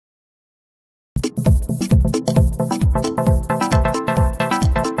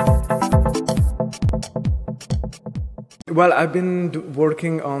Well, I've been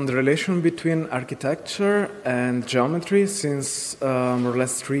working on the relation between architecture and geometry since more or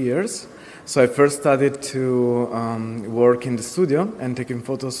less 3 years. So I first started to work in the studio and taking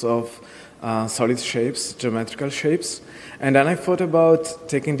photos of solid shapes, geometrical shapes. And then I thought about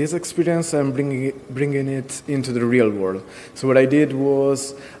taking this experience and bringing it into the real world. So what I did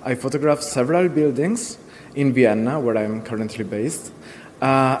was I photographed several buildings in Vienna, where I'm currently based.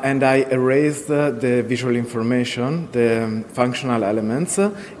 And I erased the visual information, the functional elements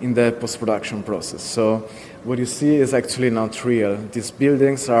in the post-production process. So what you see is actually not real. These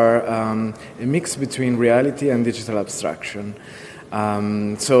buildings are a mix between reality and digital abstraction.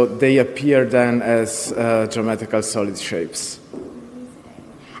 So they appear then as geometrical solid shapes.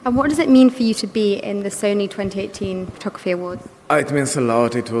 And what does it mean for you to be in the Sony 2018 Photography Awards? It means a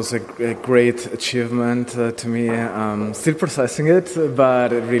lot. It was a great achievement to me. Still processing it,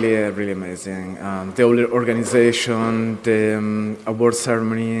 but really, really amazing. The whole organization, the award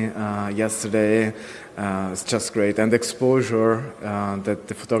ceremony yesterday, it's just great. And the exposure that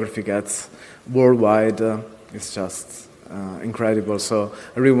the photography gets worldwide is just incredible. So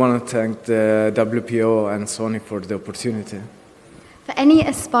I really want to thank the WPO and Sony for the opportunity. For any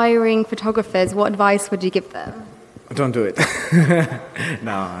aspiring photographers, what advice would you give them? Don't do it.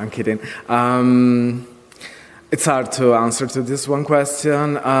 No, I'm kidding. It's hard to answer to this one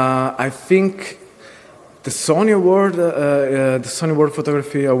question. I think the Sony Award, the Sony World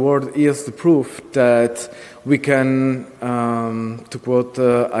Photography Award, is the proof that we can, to quote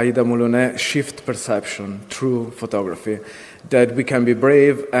Aida Moulonnet, shift perception through photography. That we can be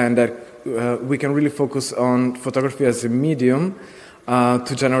brave and that we can really focus on photography as a medium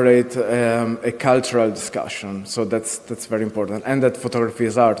to generate a cultural discussion. So that's very important. And that photography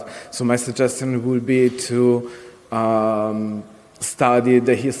is art. So my suggestion would be to study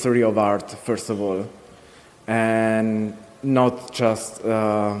the history of art, first of all, and not just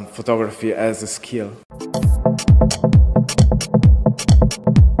photography as a skill.